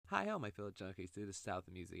Hi, all my fellow junkies. This is South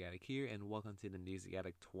Music Addict here, and welcome to the Music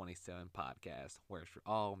Addict 27 podcast, where it's for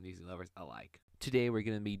all music lovers alike. Today, we're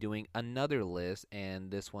going to be doing another list,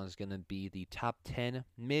 and this one's going to be the top 10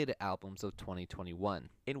 mid albums of 2021,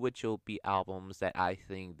 in which will be albums that I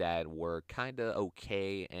think that were kind of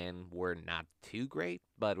okay and were not too great,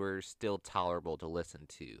 but were still tolerable to listen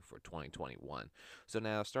to for 2021. So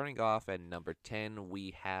now, starting off at number 10,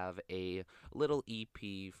 we have a little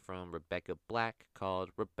EP from Rebecca Black called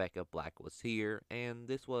Rebecca Black Was Here, and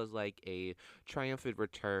this was like a triumphant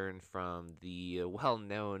return from the well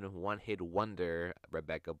known one hit wonder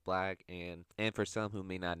Rebecca Black. And for some who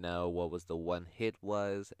may not know what was the one hit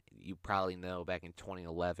was, you probably know back in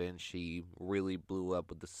 2011 she really blew up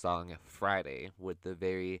with the song Friday with the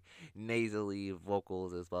very nasally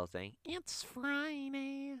vocals as well, saying it's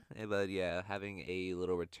Friday. But yeah, having a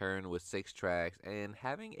little return with 6 tracks and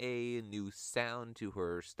having a new sound to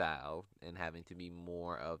her style and having to be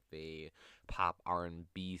more of a pop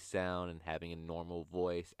R&B sound and having a normal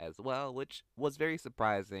voice as well, which was very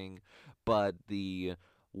surprising, but the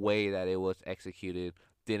way that it was executed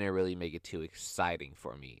didn't really make it too exciting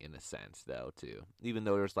for me in a sense though too. Even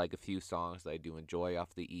though there's like a few songs that I do enjoy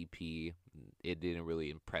off the EP, it didn't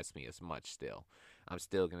really impress me as much still. I'm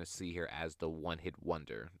still going to see her as the one hit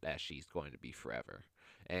wonder that she's going to be forever.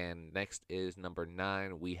 And next is number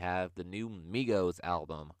 9. We have the new Migos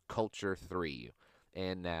album, Culture 3.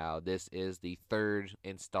 And now this is the third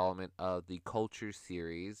installment of the Culture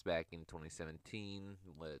series back in 2017.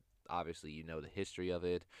 With obviously you know the history of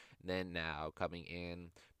it. Then now coming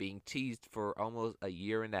in, being teased for almost a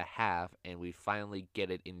year and a half, and we finally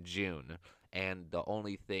get it in June. And the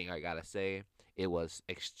only thing I gotta say, it was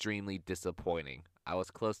extremely disappointing. I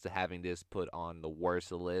was close to having this put on the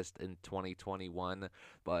worst list in 2021,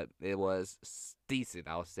 but it was decent,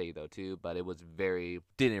 I'll say though too. But it was very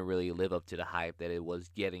didn't really live up to the hype that it was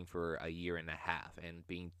getting for a year and a half, and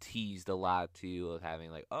being teased a lot too of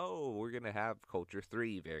having like, oh, we're gonna have Culture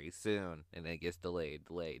 3 very soon, and then it gets delayed,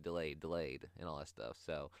 and all that stuff.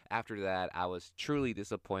 So after that, I was truly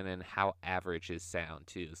disappointed in how average his sound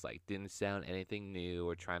too. It's like didn't sound anything new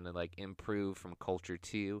or trying to like improve from Culture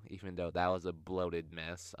 2, even though that was a bloated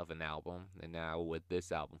mess of an album. And now with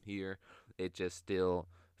this album here, it just still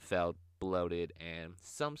felt bloated, and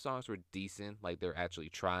some songs were decent, like they're actually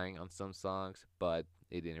trying on some songs, but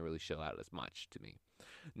it didn't really show out as much to me.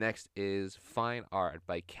 Next is Fine Art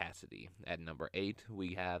by Cassidy. At number 8,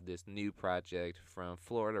 we have this new project from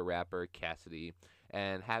Florida rapper Cassidy,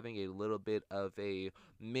 and having a little bit of a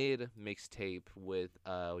mid mixtape with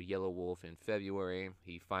Yellow Wolf in February.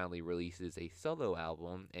 He finally releases a solo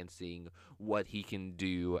album and seeing what he can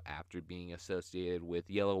do after being associated with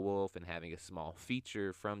Yellow Wolf and having a small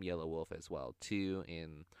feature from Yellow Wolf as well too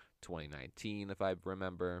in 2019 if I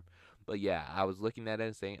remember. But yeah, I was looking at it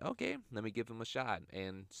and saying, okay, let me give him a shot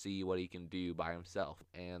and see what he can do by himself.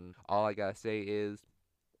 And all I gotta say is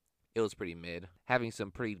it was pretty mid. Having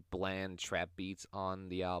some pretty bland trap beats on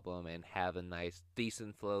the album and have a nice,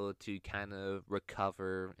 decent flow to kind of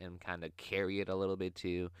recover and kind of carry it a little bit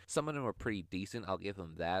too. Some of them were pretty decent, I'll give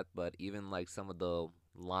him that, but even like some of the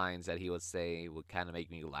lines that he would say would kind of make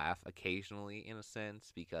me laugh occasionally in a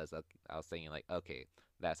sense because I was thinking like, okay,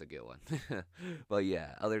 that's a good one. But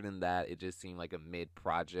yeah, other than that, it just seemed like a mid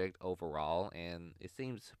project overall, and it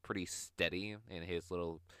seems pretty steady in his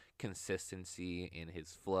little consistency in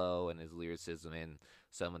his flow and his lyricism and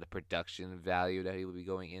some of the production value that he will be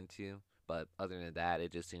going into. But other than that,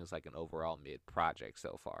 it just seems like an overall mid project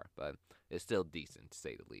so far. But it's still decent to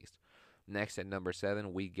say the least. Next at number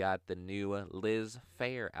 7, we got the new Liz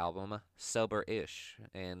Phair album, Sober Ish.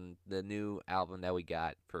 And the new album that we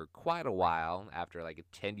got for quite a while after like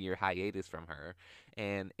a 10-year hiatus from her.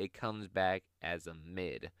 And it comes back as a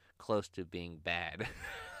mid, close to being bad.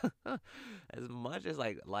 As much as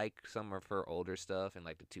like some of her older stuff in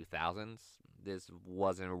like the 2000s, this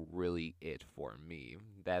wasn't really it for me.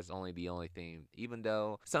 That's only the only thing. Even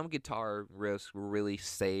though some guitar riffs really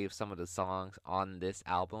save some of the songs on this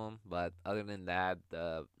album, but other than that,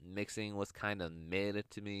 the mixing was kind of mid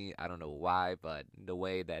to me. I don't know why, but the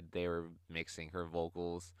way that they were mixing her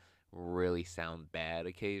vocals really sound bad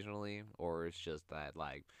occasionally, or it's just that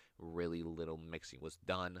like really little mixing was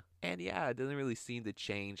done. And yeah, it doesn't really seem to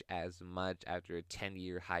change as much after a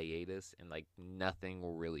 10-year hiatus, and like nothing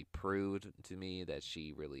really proved to me that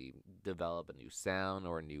she really developed a new sound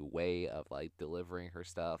or a new way of like delivering her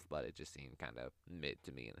stuff, but it just seemed kind of mid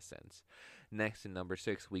to me in a sense. Next, in number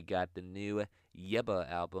 6, we got the new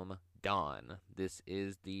Yebba album, Dawn. This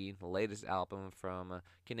is the latest album from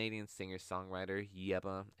Canadian singer-songwriter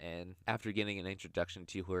Yebba, and after getting an introduction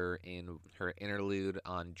to her in her interlude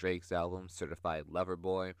on Drake's album, Certified Lover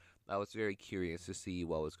Boy, I was very curious to see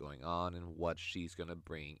what was going on and what she's gonna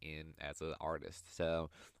bring in as an artist. So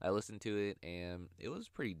I listened to it, and it was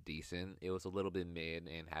pretty decent. It was a little bit mid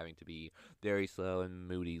and having to be very slow and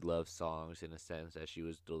moody love songs in a sense that she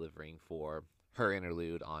was delivering for her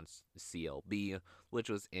interlude on CLB, which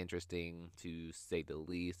was interesting to say the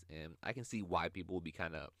least. And I can see why people would be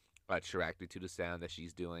kind of attracted to the sound that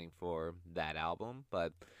she's doing for that album.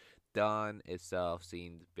 But Dawn itself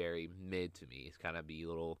seemed very mid to me. It's kind of be a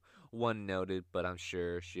little one noted, but I'm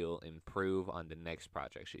sure she'll improve on the next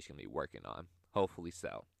project she's going to be working on. Hopefully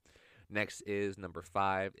so. Next is number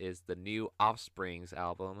 5 is the new Offspring's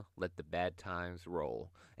album, Let the Bad Times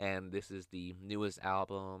Roll. And this is the newest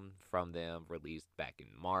album from them released back in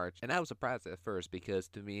March. And I was surprised at first because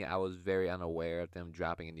to me I was very unaware of them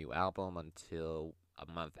dropping a new album until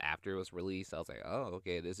a month after it was released. I was like, oh,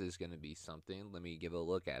 okay, this is going to be something. Let me give a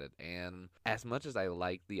look at it. And as much as I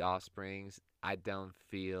like the Offsprings, I don't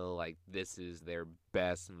feel like this is their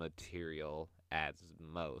best material as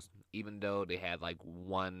most. Even though they had like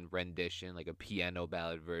one rendition, like a piano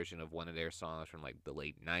ballad version of one of their songs from like the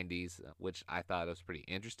late 90s, which I thought was pretty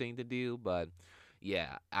interesting to do. But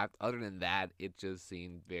yeah, other than that, it just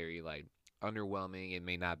seemed very like underwhelming. It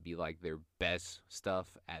may not be like their best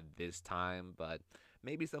stuff at this time, but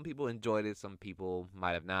maybe some people enjoyed it, some people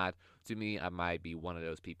might have not. To me, I might be one of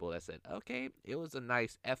those people that said, okay, it was a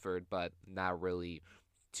nice effort, but not really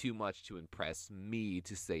too much to impress me,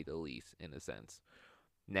 to say the least, in a sense.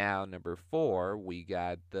 Now, number 4, we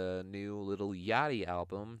got the new Lil Yachty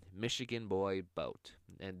album, Michigan Boy Boat.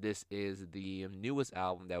 And this is the newest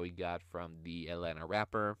album that we got from the Atlanta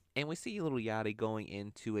rapper. And we see Lil Yachty going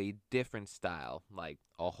into a different style, like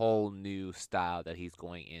a whole new style that he's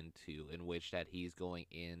going into, in which that he's going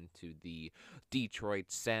into the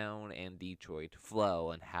Detroit sound and Detroit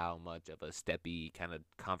flow, and how much of a steppy kind of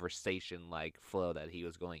conversation like flow that he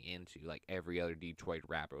was going into, like every other Detroit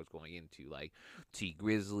rapper was going into, like T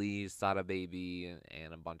Grizzly, Sada Baby,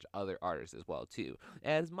 and a bunch of other artists as well too.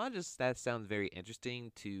 As much as that sounds very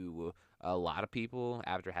interesting to a lot of people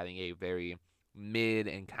after having a very mid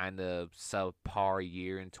and kind of subpar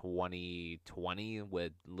year in 2020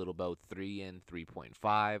 with Little Boat 3 and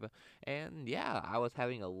 3.5. And yeah, I was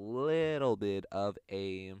having a little bit of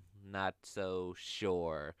a not so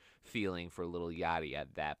sure feeling for Lil Yachty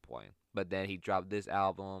at that point. But then he dropped this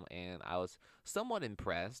album, and I was somewhat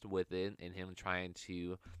impressed with it, and him trying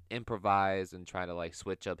to improvise and try to like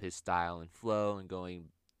switch up his style and flow and going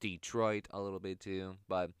Detroit a little bit too.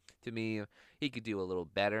 But to me, he could do a little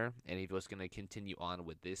better, and if he was going to continue on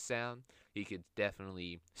with this sound, he could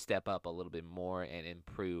definitely step up a little bit more and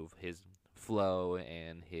improve his flow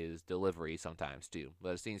and his delivery sometimes too.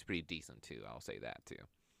 But it seems pretty decent too, I'll say that too.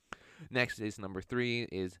 Next is number 3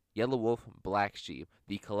 is Yelawolf Black Sheep,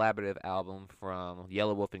 the collaborative album from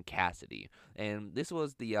Yelawolf and Cassidy. And this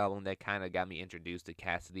was the album that kind of got me introduced to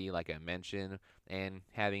Cassidy, like I mentioned, and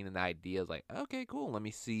having an idea like, okay, cool, let me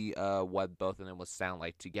see what both of them would sound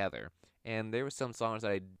like together. And there were some songs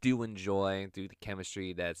that I do enjoy through the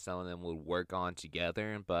chemistry that some of them would work on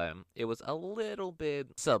together, but it was a little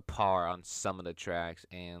bit subpar on some of the tracks,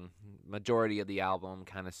 and majority of the album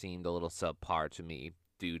kind of seemed a little subpar to me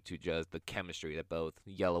due to just the chemistry that both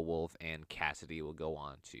Yelawolf and Cassidy will go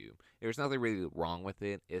on to. There's nothing really wrong with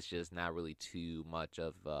it. It's just not really too much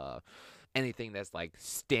of anything that's like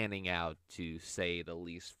standing out, to say the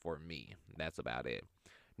least, for me. That's about it.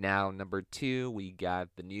 Now, number 2, we got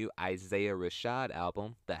the new Isaiah Rashad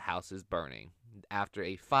album, The House is Burning. After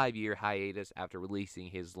a 5-year hiatus after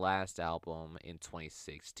releasing his last album in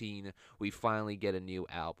 2016, we finally get a new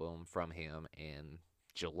album from him in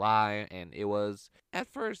July, and it was,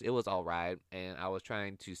 at first it was alright, and I was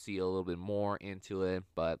trying to see a little bit more into it,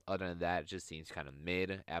 but other than that, it just seems kind of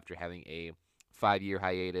mid. After having a 5-year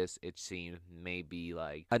hiatus, it seemed maybe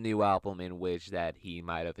like a new album in which that he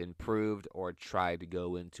might have improved or tried to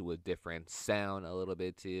go into a different sound a little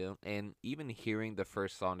bit too. And even hearing the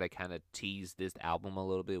first song that kind of teased this album a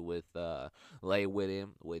little bit with Lay With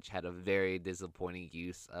Him, which had a very disappointing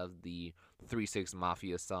use of the 3 6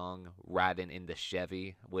 Mafia song, Riding in the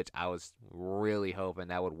Chevy, which I was really hoping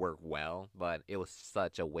that would work well, but it was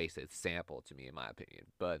such a wasted sample to me, in my opinion.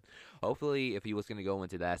 But hopefully, if he was going to go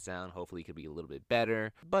into that sound, hopefully it could be a little bit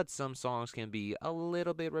better. But some songs can be a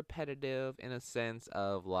little bit repetitive in a sense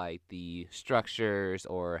of like the structures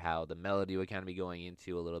or how the melody would kind of be going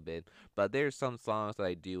into a little bit. But there's some songs that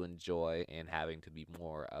I do enjoy and having to be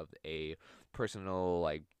more of a personal,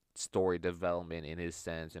 like, story development in his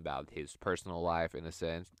sense about his personal life in a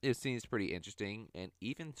sense. It seems pretty interesting, and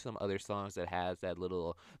even some other songs that has that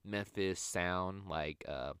little Memphis sound, like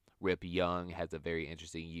Rip Young has a very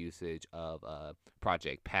interesting usage of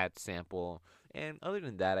Project Pat sample. And other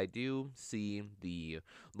than that, I do see the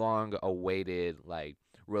long awaited like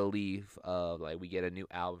relief of like we get a new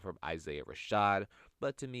album from Isaiah Rashad,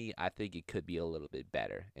 but to me I think it could be a little bit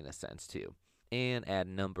better in a sense too. And at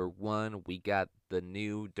number one, we got the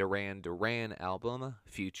new Duran Duran album,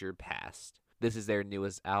 Future Past. This is their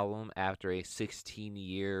newest album after a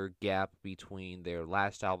 16-year gap between their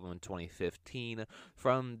last album in 2015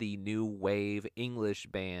 from the new wave English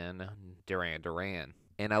band Duran Duran.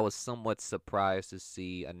 And I was somewhat surprised to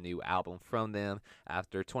see a new album from them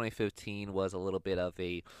after 2015 was a little bit of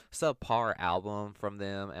a subpar album from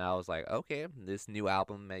them. And I was like, okay, this new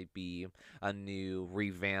album may be a new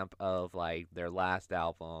revamp of like their last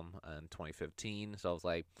album in 2015. So I was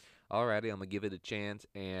like, alrighty, I'm gonna give it a chance.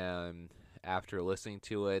 And after listening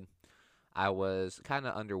to it, I was kind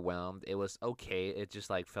of underwhelmed. It was okay. It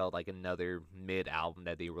just like felt like another mid album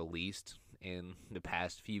that they released in the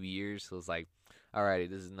past few years. So it was like, alrighty,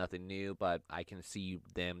 this is nothing new, but I can see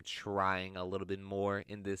them trying a little bit more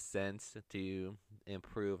in this sense to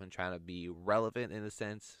improve and trying to be relevant in a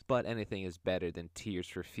sense. But anything is better than Tears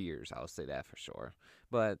for Fears, I'll say that for sure.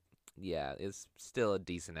 But yeah, it's still a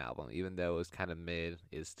decent album, even though it's kind of mid,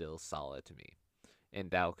 it's still solid to me. And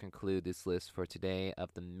that'll conclude this list for today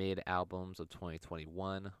of the mid albums of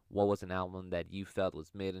 2021. What was an album that you felt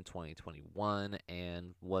was mid in 2021?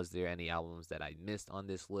 And was there any albums that I missed on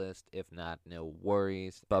this list? If not, no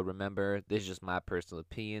worries. But remember, this is just my personal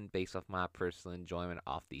opinion based off my personal enjoyment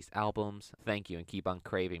off these albums. Thank you and keep on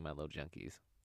craving, my little junkies.